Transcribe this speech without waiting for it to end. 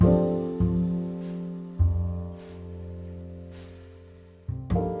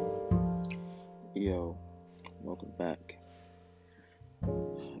Back.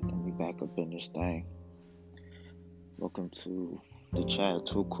 Let me back up in this thing. Welcome to the Chad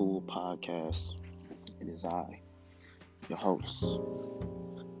Too Cool podcast. It is I, your host.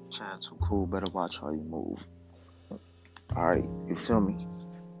 Chad Too Cool, better watch how you move. Alright, you feel me?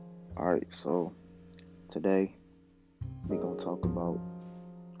 Alright, so today we're gonna talk about,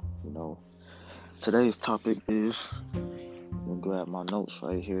 you know, today's topic is, I'm gonna grab my notes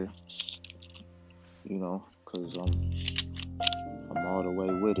right here, cause I'm all the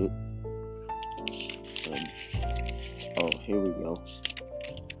way with it. Here we go.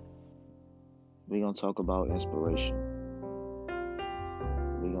 We're gonna talk about inspiration.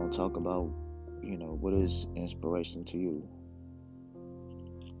 We're gonna talk about, what is inspiration to you?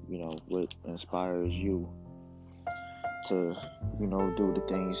 What inspires you to, do the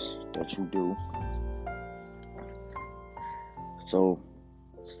things that you do. So,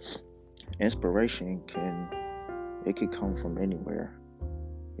 inspiration can come from anywhere,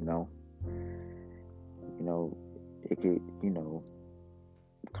 you know. It could,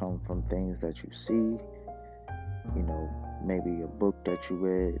 come from things that you see, maybe a book that you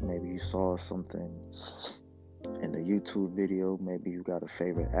read, maybe you saw something in a YouTube video, maybe you got a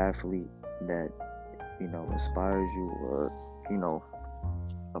favorite athlete that, inspires you, or,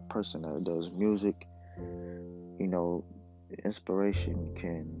 a person that does music. Inspiration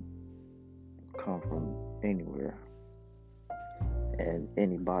can come from anywhere and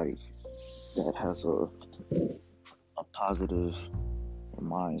anybody that has a positive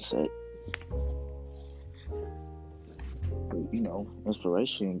mindset. But,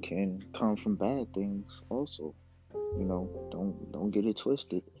 inspiration can come from bad things also. Don't get it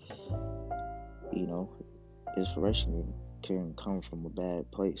twisted. Inspiration can come from a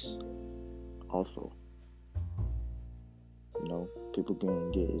bad place also. People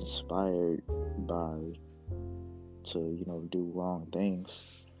can get inspired by to, do wrong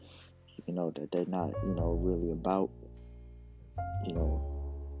things, that they're not, really about,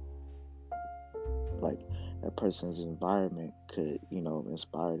 like that person's environment could,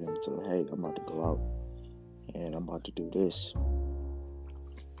 inspire them to, hey, I'm about to go out and I'm about to do this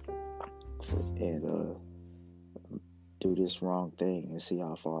and do this wrong thing and see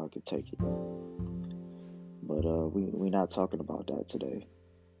how far I could take it. But we're not talking about that today.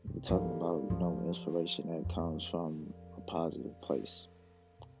 We're talking about, inspiration that comes from a positive place.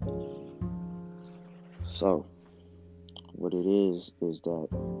 So, what it is that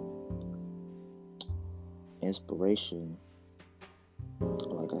inspiration,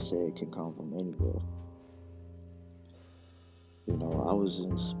 like I said, can come from anywhere. I was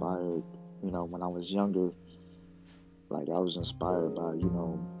inspired, when I was younger, like I was inspired by,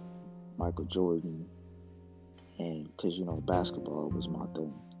 Michael Jordan, and because, basketball was my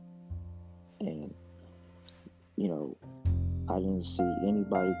thing. And, I didn't see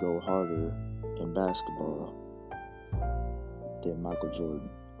anybody go harder in basketball than Michael Jordan.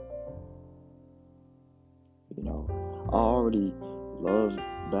 I already loved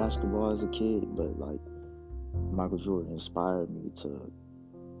basketball as a kid, but like Michael Jordan inspired me to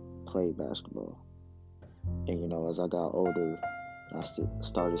play basketball. And as I got older, I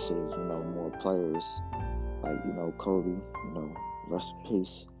started seeing more players like Kobe. Rest in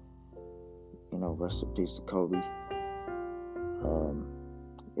peace. Rest in peace to Kobe.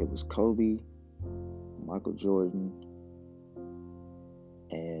 It was Kobe, Michael Jordan,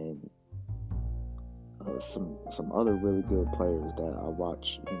 and some other really good players that I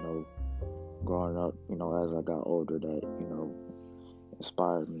watched, growing up, as I got older, that,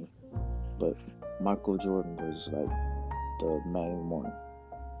 inspired me. But Michael Jordan was like the main one.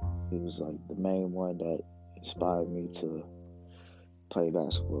 He was like the main one that inspired me to play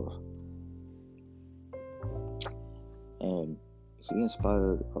basketball. And he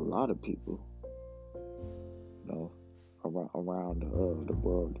inspired a lot of people, around the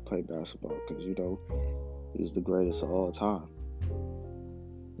world to play basketball, because he's the greatest of all time.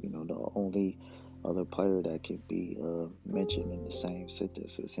 The only other player that can be mentioned in the same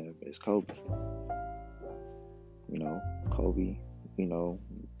sentence as him is Kobe. Kobe,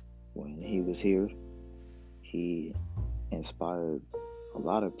 when he was here, he inspired a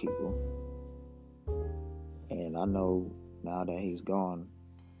lot of people. And I know now that he's gone,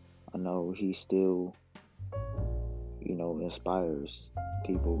 I know he still, inspires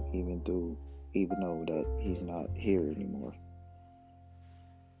people even though that he's not here anymore.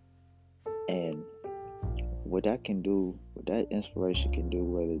 And what that inspiration can do,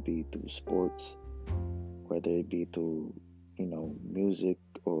 whether it be through sports, whether it be through, music,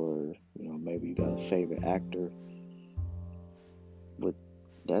 or, maybe you got a favorite actor, with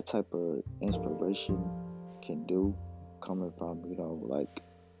that type of inspiration, can do, coming from, like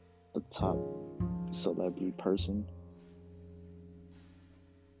a top celebrity person,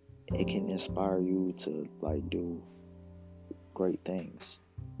 it can inspire you to like do great things.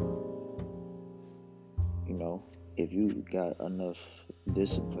 You know, if you got enough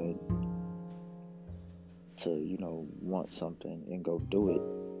discipline to, want something and go do it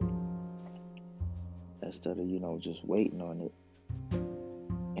instead of, just waiting on it.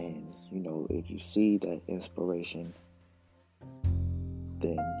 And, if you see that inspiration,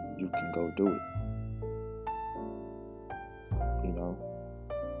 then you can go do it, you know.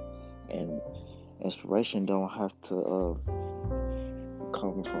 And inspiration don't have to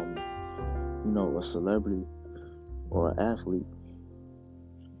come from, a celebrity or an athlete.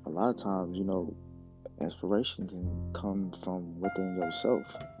 A lot of times, inspiration can come from within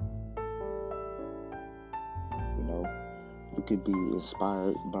yourself. You know, you could be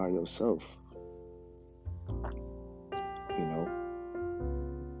inspired by yourself,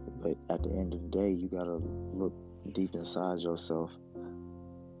 but at the end of the day, you gotta look deep inside yourself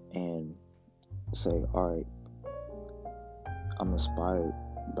and say, all right, I'm inspired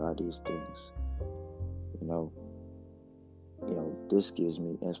by these things. This gives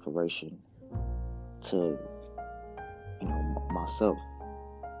me inspiration to, myself,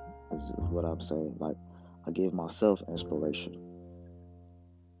 is what I'm saying. Like, I give myself inspiration,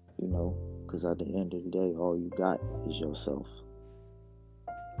 because at the end of the day, all you got is yourself.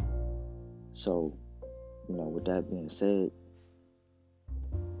 So, with that being said,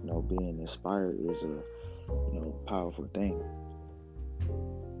 being inspired is a, powerful thing.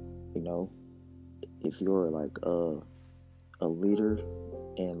 If you're like a leader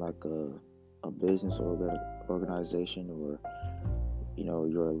in like a business or organization, or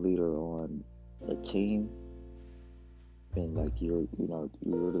you're a leader on a team, and like you're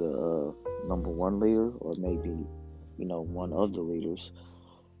the number one leader, or maybe one of the leaders,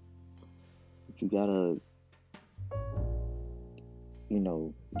 you gotta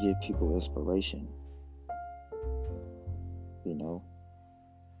give people inspiration.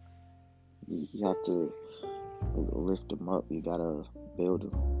 You have to lift them up. You gotta build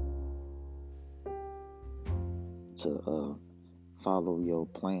them to follow your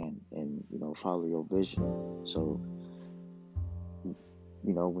plan and follow your vision. So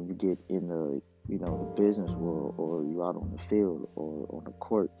when you get in the the business world, or you out on the field or on the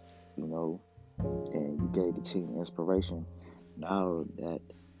court, and you gave the team inspiration, now that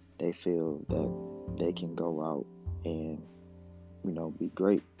they feel that they can go out and be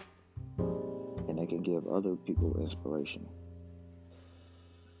great, and they can give other people inspiration.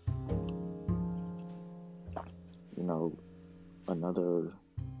 Another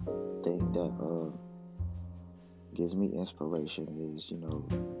thing that gives me inspiration is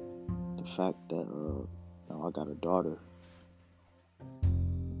the fact that I got a daughter,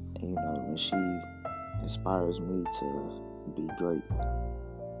 and and she inspires me to be great.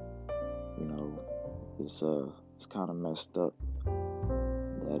 It's kind of messed up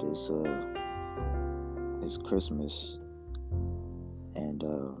that it's Christmas, and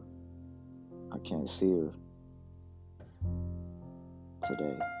I can't see her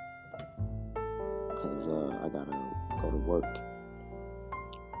today because I gotta go to work,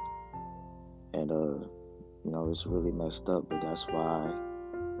 and it's really messed up. But that's why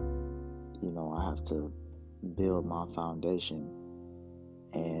I have to build my foundation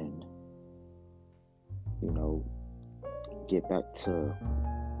and get back to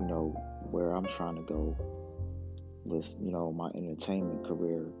where I'm trying to go with my entertainment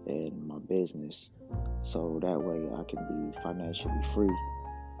career and my business, so that way I can be financially free,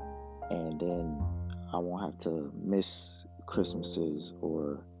 and then I won't have to miss Christmases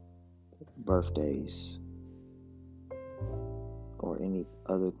or birthdays or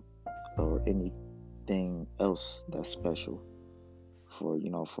anything else that's special for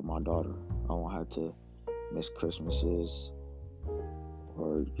for my daughter. I won't have to miss Christmases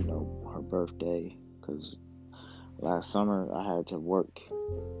or her birthday, because last summer I had to work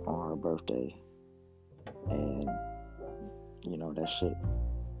on her birthday, and that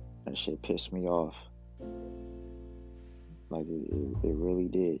shit pissed me off. Like it really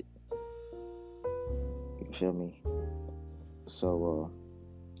did. You feel me? So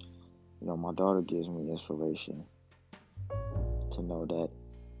my daughter gives me inspiration to know that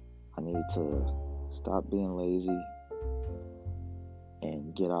I need to stop being lazy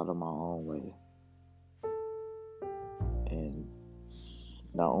and get out of my own way, and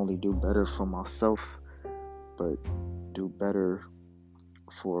not only do better for myself, but do better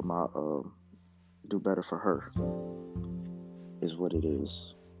for her, is what it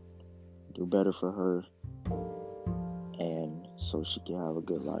is. Do better for her and so she can have a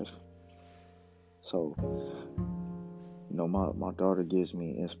good life. So, my daughter gives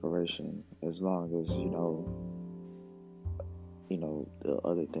me inspiration as long as, the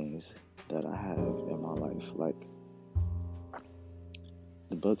other things that I have in my life. Like,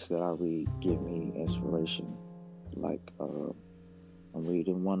 the books that I read give me inspiration. Like, I'm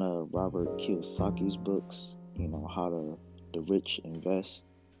reading one of Robert Kiyosaki's books, how the rich invest.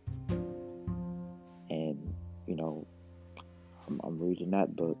 And, you know, I'm reading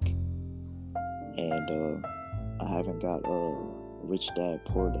that book. And I haven't got Rich Dad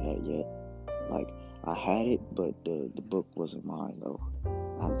Poor Dad yet. Like, I had it, but the book wasn't mine, though.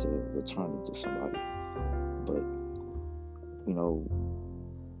 I had to return it to somebody. But, you know,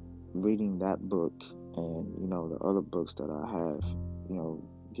 reading that book and, the other books that I have,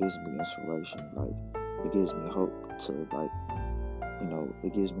 gives me inspiration. Like, it gives me hope to, like,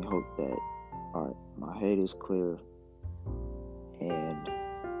 it gives me hope that, all right, my head is clear, and,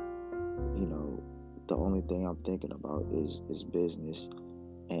 the only thing I'm thinking about is business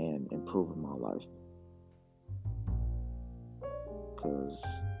and improving my life. Because,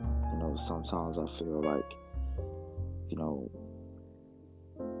 sometimes I feel like,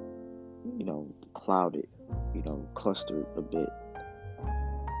 clouded, clustered a bit,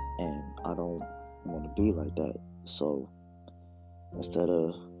 and I don't want to be like that. So instead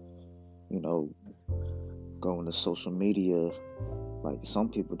of, going to social media like some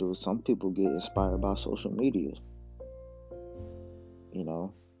people do, some people get inspired by social media,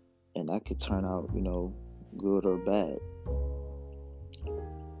 and that could turn out, good or bad.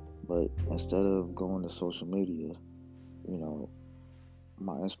 But instead of going to social media,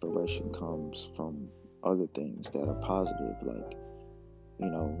 my inspiration comes from other things that are positive, like,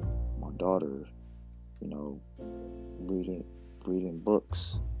 my daughter, reading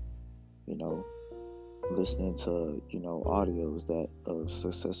books, listening to, audios that of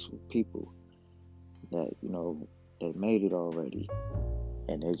successful people that, they made it already,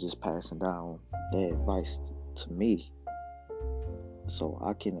 and they're just passing down their advice to me so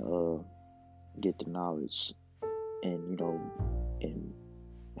I can get the knowledge and, and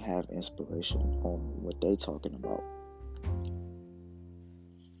have inspiration on what they're talking about.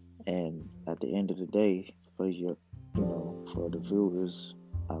 And at the end of the day, for for the viewers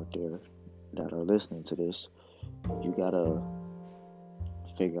out there that are listening to this, you gotta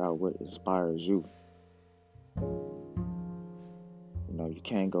figure out what inspires you. You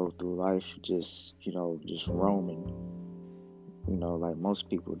can't go through life just roaming, like most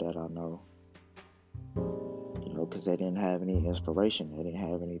people that I know, because they didn't have any inspiration. They didn't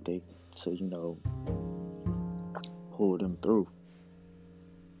have anything to, pull them through,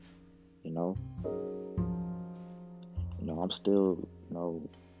 I'm still,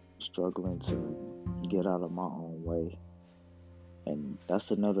 struggling to get out of my own way. And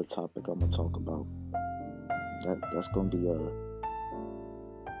that's another topic I'm gonna talk about. That's gonna be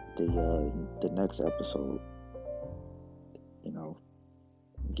the next episode.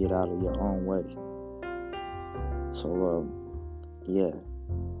 Get out of your own way. So yeah,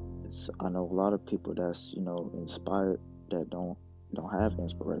 I know a lot of people that's inspired that don't have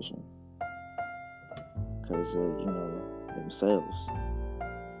inspiration because themselves.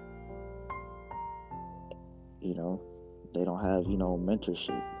 They don't have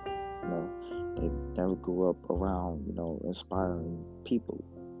mentorship. They never grew up around inspiring people.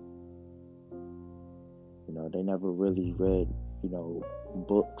 They never really read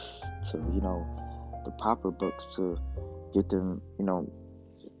books to the proper books to get them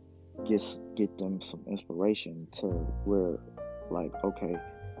get them some inspiration to where, like, okay,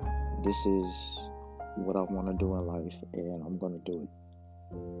 this is what I want to do in life and I'm gonna do it.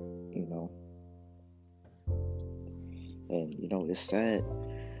 And it's sad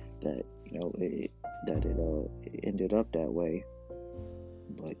that it ended up that way,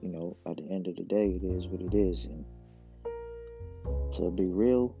 but at the end of the day, it is what it is. And to be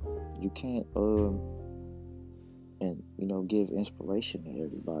real, you can't give inspiration to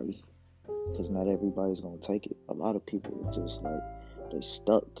everybody, because not everybody's gonna take it. A lot of people are just like, they're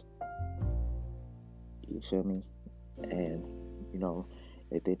stuck, you feel me? And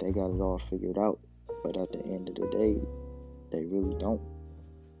they think they got it all figured out, but at the end of the day, they really don't.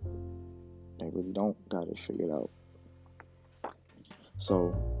 They really don't got it figured out.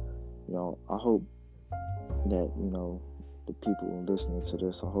 So, I hope that, the people listening to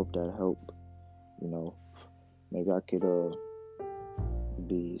this, I hope that helped. Maybe I could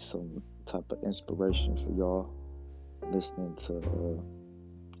be some type of inspiration for y'all listening to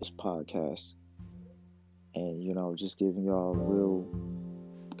this podcast. And, just giving y'all real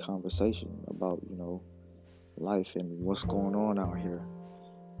conversation about, life and what's going on out here,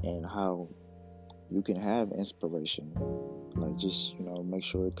 and how you can have inspiration. Like, just, make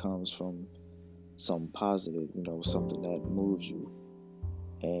sure it comes from something positive, something that moves you.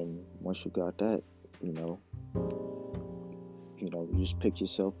 And once you got that, you know, you just pick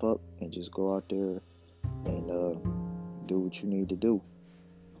yourself up and just go out there and do what you need to do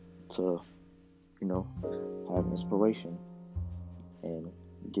to, have inspiration and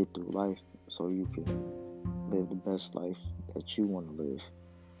get through life so you can live the best life that you want to live.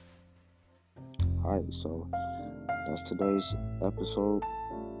 Alright, so that's today's episode,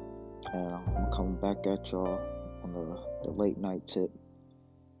 and I'm coming back at y'all on the late night tip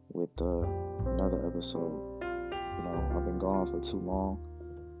with another episode. I've been gone for too long.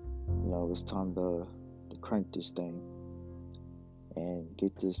 It's time to crank this thing and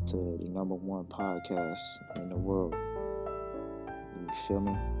get this to the number one podcast in the world. You feel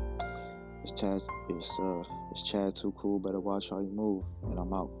me? It's Chad Too Cool. Better watch how you move, and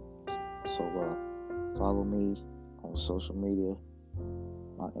I'm out. So follow me on social media.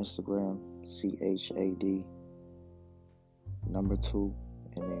 My Instagram, CHAD number 2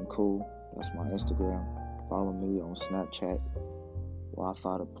 and then cool. That's my Instagram. Follow me on Snapchat,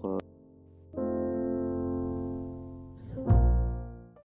 Wi-Fi the Plug.